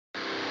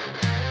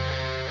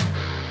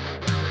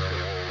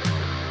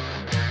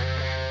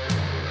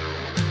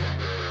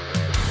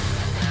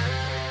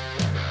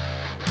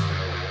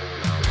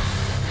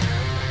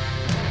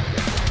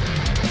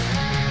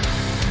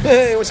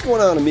Hey, what's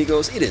going on,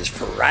 amigos? It is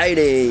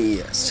Friday,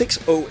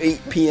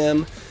 6:08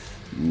 p.m.,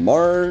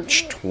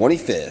 March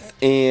 25th,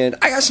 and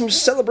I got some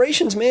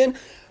celebrations, man.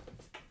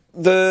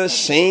 The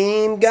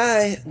same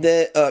guy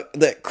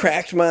that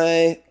cracked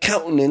my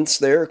countenance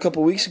there a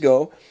couple weeks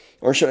ago,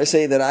 or should I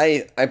say that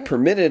I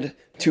permitted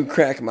to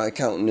crack my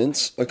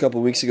countenance a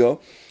couple weeks ago,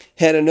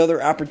 had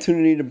another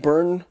opportunity to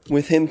burn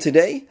with him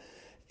today,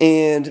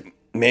 and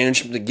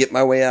managed to get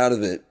my way out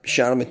of it.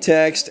 Shot him a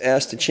text,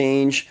 asked to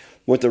change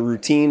what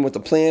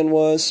the plan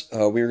was.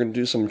 We were going to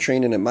do some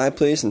training at my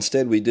place.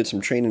 Instead, we did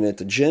some training at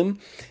the gym,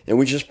 and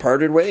we just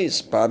parted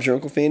ways. Bob's your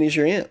Uncle, Fanny's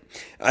your aunt.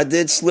 I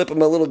did slip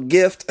him a little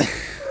gift,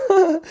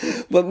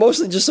 but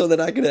mostly just so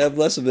that I could have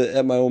less of it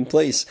at my own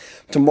place.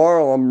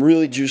 Tomorrow, I'm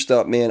really juiced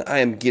up, man. I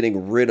am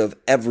getting rid of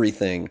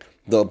everything.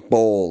 The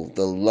bowl,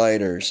 the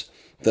lighters,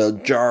 the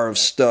jar of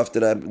stuff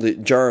the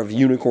jar of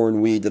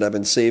unicorn weed that I've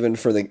been saving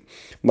for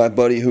my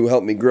buddy who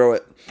helped me grow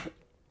it.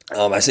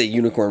 I say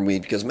unicorn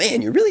weed because,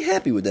 man, you're really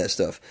happy with that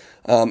stuff.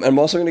 I'm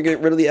also going to get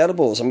rid of the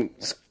edibles. I'm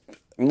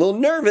a little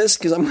nervous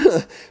because I'm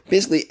going to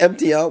basically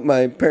empty out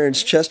my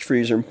parents' chest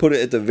freezer and put it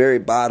at the very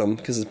bottom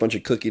because it's a bunch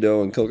of cookie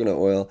dough and coconut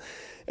oil,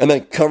 and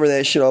then cover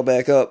that shit all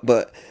back up.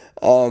 But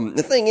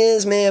the thing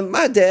is, man,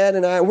 my dad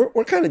and I,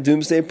 we're kind of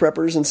doomsday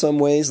preppers in some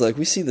ways. Like,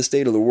 we see the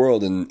state of the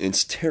world, and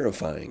it's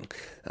terrifying.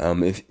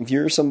 If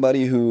you're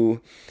somebody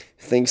who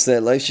thinks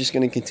that life's just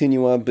going to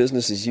continue on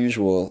business as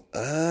usual,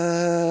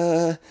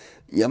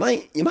 you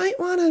might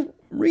want to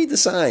read the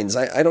signs.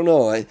 I don't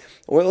know.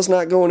 Oil's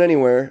not going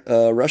anywhere.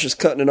 Russia's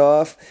cutting it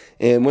off,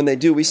 and when they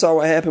do, we saw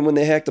what happened when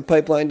they hacked the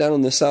pipeline down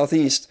in the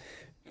southeast.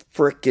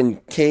 Frickin'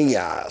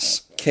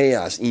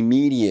 chaos,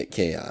 immediate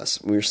chaos.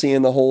 We're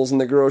seeing the holes in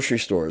the grocery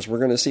stores. We're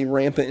going to see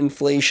rampant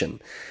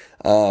inflation.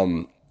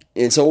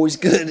 It's always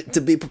good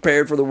to be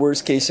prepared for the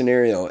worst case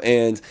scenario,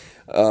 and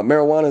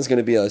marijuana is going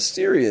to be a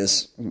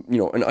serious,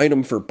 an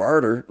item for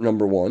barter,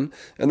 number one.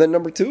 And then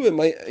number two, it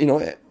might,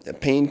 a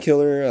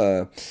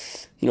painkiller,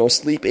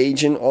 sleep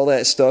agent, all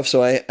that stuff.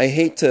 So I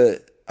hate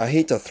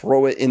to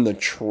throw it in the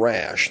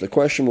trash. The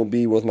question will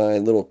be with my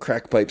little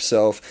crack pipe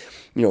self,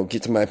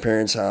 get to my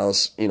parents'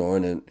 house,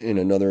 in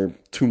another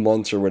 2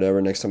 months or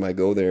whatever, next time I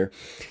go there.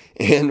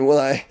 And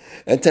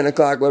at 10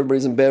 o'clock, while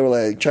everybody's in bed, will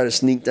I try to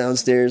sneak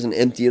downstairs and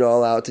empty it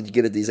all out to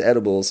get at these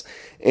edibles?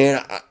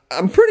 And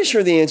I'm pretty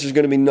sure the answer is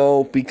going to be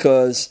no,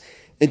 because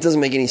it doesn't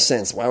make any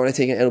sense. Why would I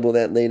take an edible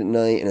that late at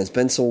night? And it's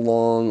been so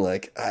long.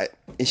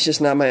 It's just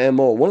not my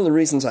MO. One of the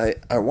reasons I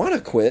want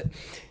to quit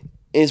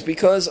is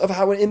because of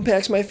how it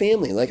impacts my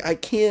family.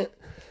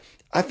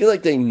 I feel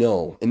like they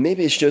know, and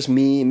maybe it's just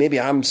me, maybe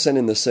I'm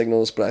sending the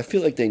signals, but I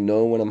feel like they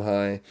know when I'm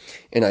high,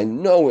 and I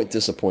know it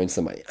disappoints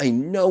them. I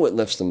know it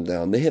lifts them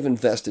down. They have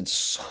invested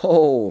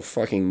so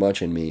fucking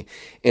much in me,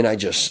 and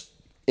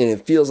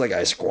it feels like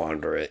I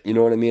squander it. You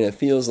know what I mean? It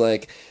feels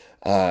like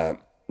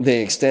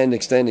they extend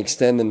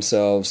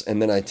themselves,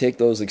 and then I take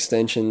those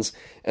extensions,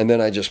 and then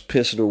I just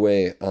piss it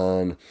away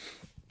on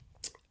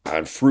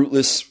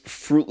fruitless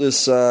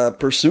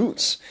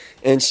pursuits.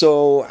 And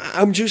so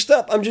I'm juiced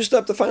up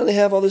to finally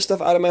have all this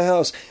stuff out of my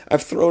house.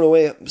 I've thrown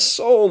away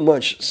so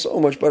much,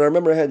 but I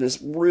remember I had this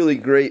really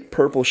great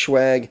purple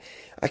swag.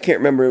 I can't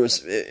remember,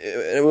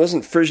 it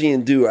wasn't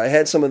Frisian Dew. I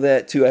had some of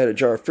that too. I had a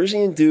jar of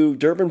Frisian Dew,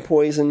 Durban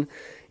Poison,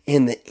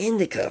 and the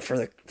indica.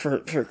 For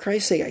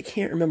Christ's sake, I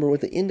can't remember what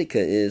the indica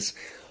is,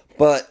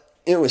 but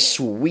it was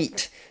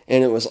sweet,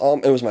 and it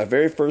was my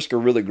very first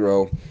Gorilla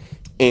Grow.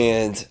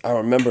 And I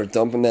remember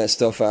dumping that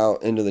stuff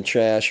out into the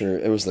trash,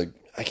 or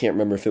I can't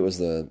remember if it was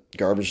the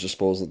garbage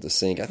disposal at the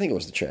sink. I think it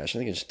was the trash. I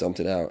think I just dumped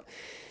it out.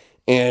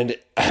 And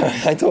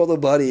I told a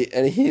buddy,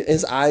 and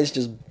his eyes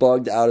just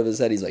bugged out of his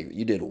head. He's like,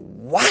 "You did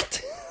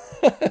what?"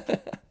 I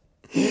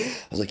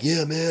was like,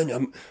 "Yeah,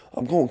 man,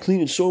 I'm going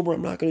clean and sober.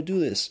 I'm not going to do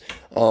this."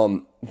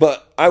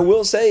 But I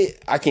will say,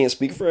 I can't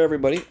speak for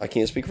everybody.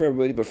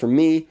 But for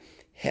me,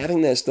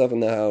 having that stuff in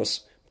the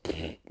house,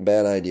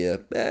 bad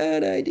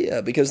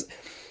idea. Because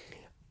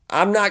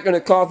I'm not going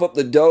to cough up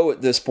the dough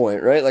at this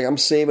point, right? Like, I'm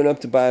saving up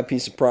to buy a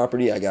piece of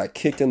property. I got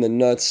kicked in the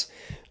nuts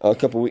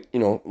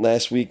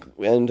last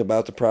weekend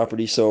about the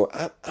property. So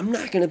I'm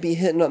not going to be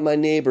hitting up my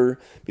neighbor,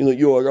 be like,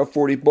 "Yo, I got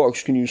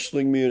 $40. Can you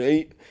sling me an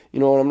 8?"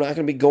 And I'm not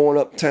going to be going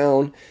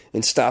uptown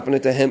and stopping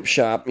at the hemp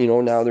shop.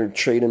 Now they're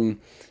trading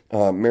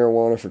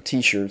marijuana for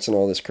t-shirts and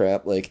all this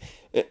crap. Like,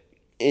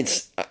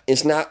 it's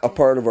not a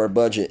part of our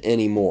budget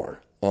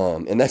anymore.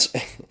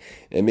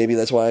 And maybe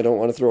that's why I don't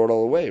want to throw it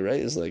all away, right?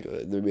 It's like,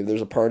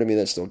 there's a part of me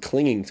that's still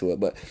clinging to it,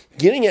 but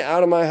getting it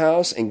out of my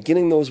house and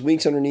getting those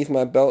weeks underneath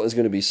my belt is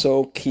going to be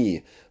so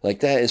key. Like,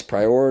 that is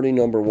priority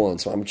number one.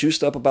 So I'm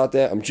juiced up about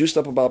that. I'm juiced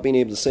up about being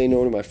able to say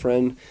no to my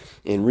friend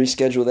and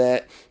reschedule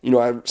that.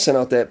 I sent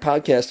out that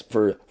podcast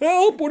for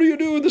help. What do you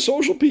do with the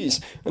social piece?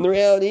 And the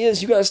reality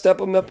is, you got to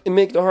step up and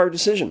make the hard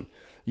decision.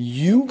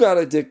 You got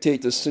to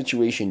dictate the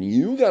situation.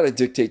 You got to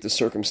dictate the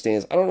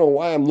circumstance. I don't know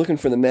why I'm looking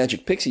for the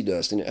magic pixie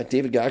dust. And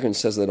David Goggins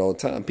says that all the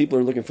time. People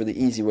are looking for the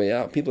easy way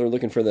out. People are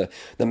looking for the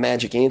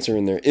magic answer,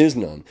 and there is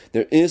none.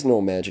 There is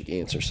no magic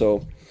answer.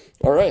 So,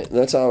 all right,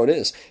 that's how it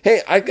is.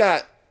 Hey, I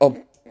got a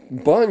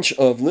bunch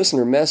of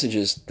listener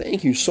messages.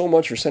 Thank you so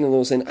much for sending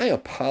those in. I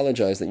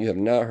apologize that you have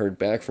not heard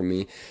back from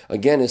me.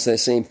 Again, it's that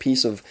same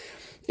piece of,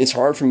 it's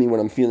hard for me when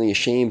I'm feeling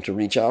ashamed to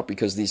reach out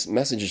because these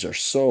messages are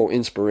so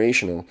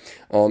inspirational.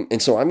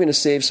 And so I'm going to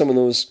save some of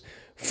those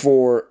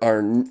for our,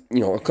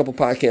 a couple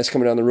podcasts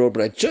coming down the road.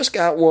 But I just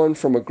got one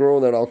from a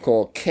girl that I'll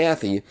call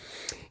Kathy,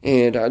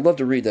 and I'd love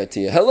to read that to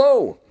you.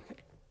 Hello!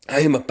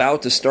 I am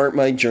about to start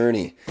my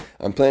journey.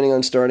 I'm planning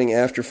on starting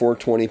after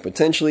 420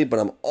 potentially, but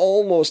I'm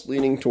almost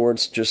leaning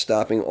towards just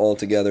stopping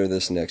altogether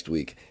this next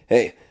week.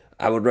 Hey,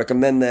 I would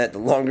recommend that. The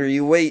longer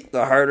you wait,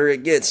 the harder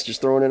it gets. Just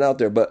throwing it out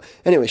there. But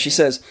anyway, she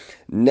says,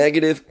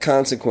 negative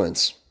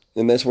consequence.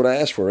 And that's what I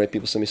asked for, right?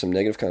 People send me some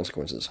negative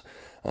consequences.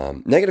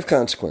 Negative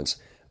consequence.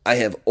 I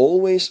have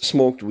always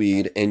smoked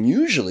weed and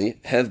usually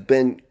have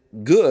been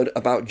good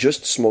about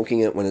just smoking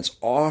it when it's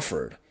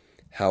offered.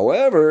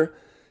 However,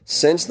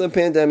 since the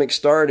pandemic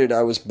started,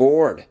 I was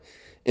bored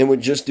and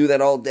would just do that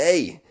all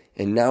day.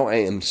 And now I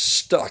am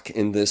stuck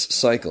in this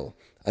cycle.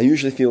 I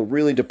usually feel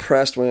really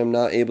depressed when I'm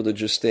not able to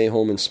just stay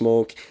home and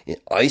smoke.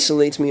 It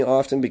isolates me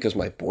often because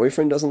my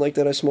boyfriend doesn't like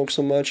that I smoke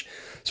so much.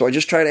 So I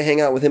just try to hang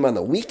out with him on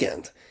the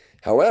weekend.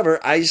 However,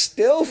 I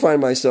still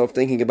find myself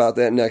thinking about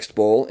that next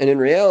bowl. And in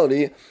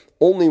reality,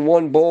 only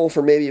one bowl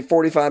for maybe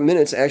 45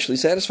 minutes actually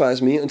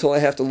satisfies me until I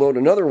have to load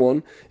another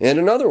one and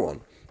another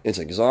one. It's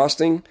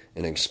exhausting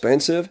and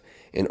expensive.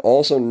 And I'm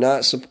also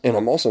not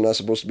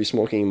supposed to be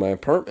smoking in my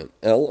apartment.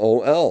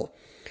 LOL.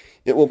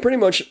 It will pretty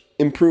much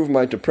improve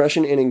my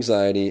depression and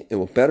anxiety. It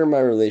will better my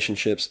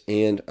relationships,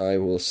 and I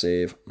will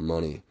save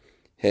money.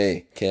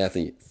 Hey,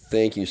 Kathy,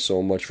 thank you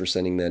so much for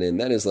sending that in.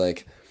 That is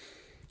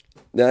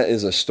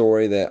a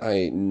story that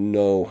I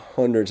know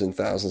hundreds and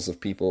thousands of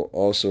people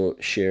also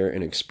share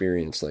and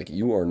experience. Like,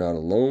 you are not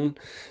alone.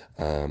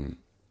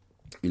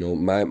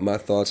 My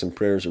thoughts and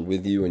prayers are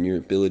with you and your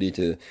ability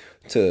to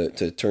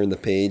turn the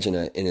page,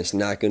 and it's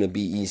not going to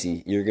be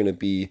easy. You're going to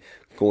be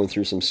going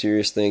through some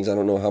serious things. I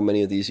don't know how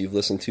many of these you've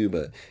listened to,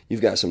 but you've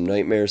got some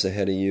nightmares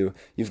ahead of you.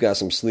 You've got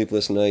some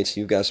sleepless nights.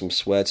 You've got some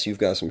sweats. You've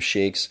got some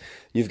shakes.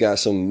 You've got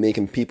some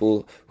making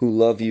people who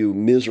love you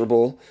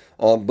miserable.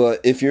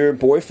 But if your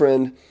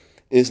boyfriend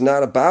is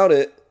not about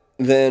it,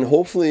 then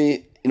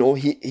hopefully,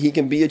 he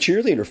can be a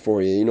cheerleader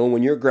for you.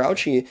 When you're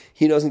grouchy,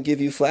 he doesn't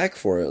give you flack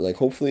for it. Like,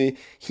 hopefully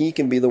he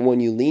can be the one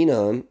you lean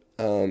on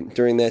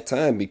during that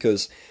time,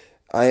 because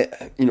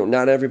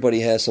not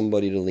everybody has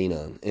somebody to lean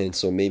on. And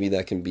so maybe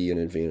that can be an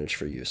advantage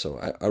for you. So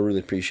I really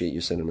appreciate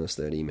you sending us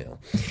that email.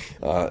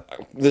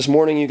 This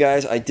morning, you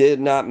guys, I did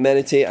not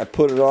meditate. I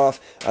put it off.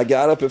 I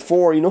got up at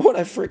 4. You know what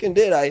I freaking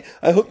did? I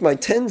hooked my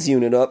TENS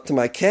unit up to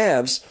my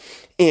calves,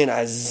 and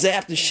I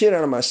zapped the shit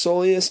out of my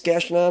soleus,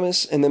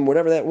 gastrocnemius, and then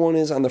whatever that one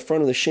is on the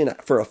front of the shin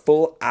for a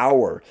full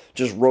hour,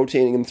 just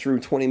rotating them through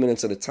 20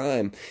 minutes at a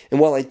time. And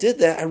while I did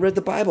that, I read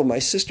the Bible. My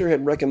sister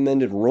had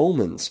recommended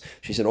Romans.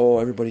 She said,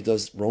 everybody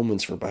does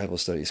Romans for Bible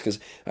studies, because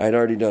I had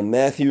already done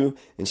Matthew,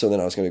 and so then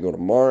I was going to go to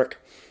Mark.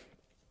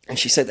 And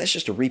she said, that's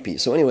just a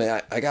repeat. So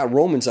anyway, I got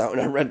Romans out, and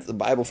I read the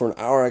Bible for an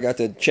hour. I got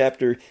to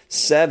chapter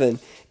 7,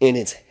 and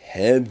it's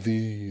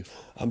heavy.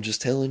 I'm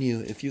just telling you,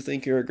 if you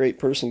think you're a great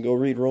person, go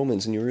read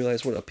Romans, and you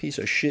realize what a piece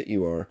of shit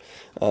you are.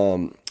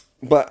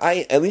 But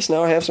at least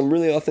now I have some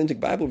really authentic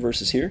Bible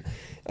verses here.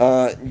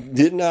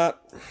 Did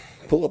not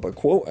pull up a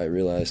quote, I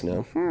realize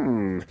now.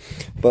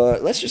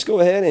 But let's just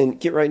go ahead and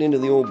get right into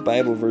the old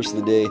Bible verse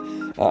of the day.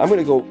 I'm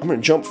going to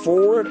jump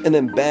forward and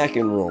then back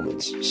in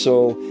Romans.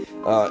 So,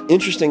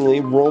 interestingly,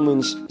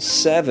 Romans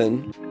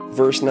 7,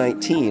 verse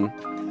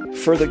 19,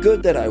 for the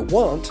good that I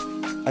want,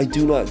 I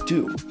do not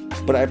do,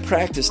 but I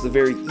practice the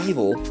very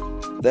evil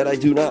that I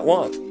do not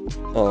want.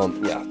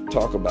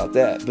 Talk about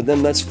that. But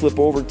then let's flip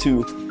over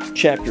to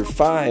chapter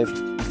 5,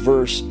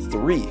 verse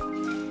 3.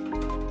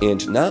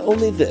 And not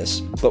only this,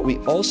 but we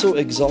also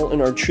exult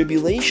in our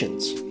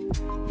tribulations,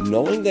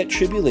 knowing that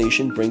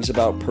tribulation brings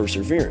about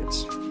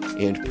perseverance,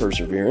 and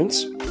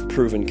perseverance,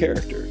 proven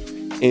character,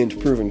 and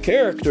proven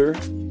character,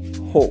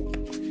 hope.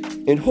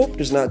 And hope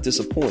does not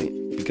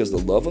disappoint, because the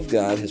love of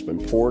God has been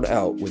poured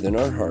out within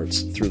our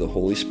hearts through the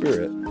Holy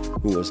Spirit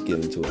who was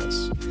given to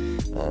us.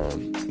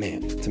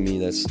 To me,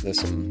 that's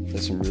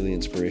some really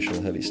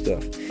inspirational, heavy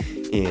stuff.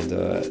 And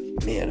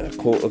a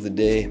quote of the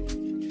day.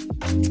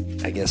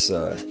 I guess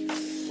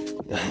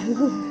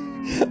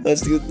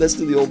let's do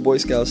the old Boy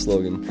Scout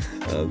slogan.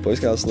 Boy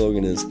Scout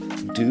slogan is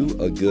 "Do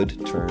a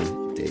good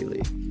turn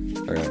daily."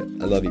 All right,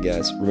 I love you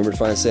guys. Remember to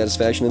find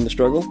satisfaction in the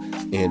struggle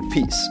and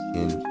peace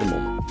in the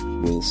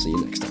moment. We'll see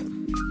you next time.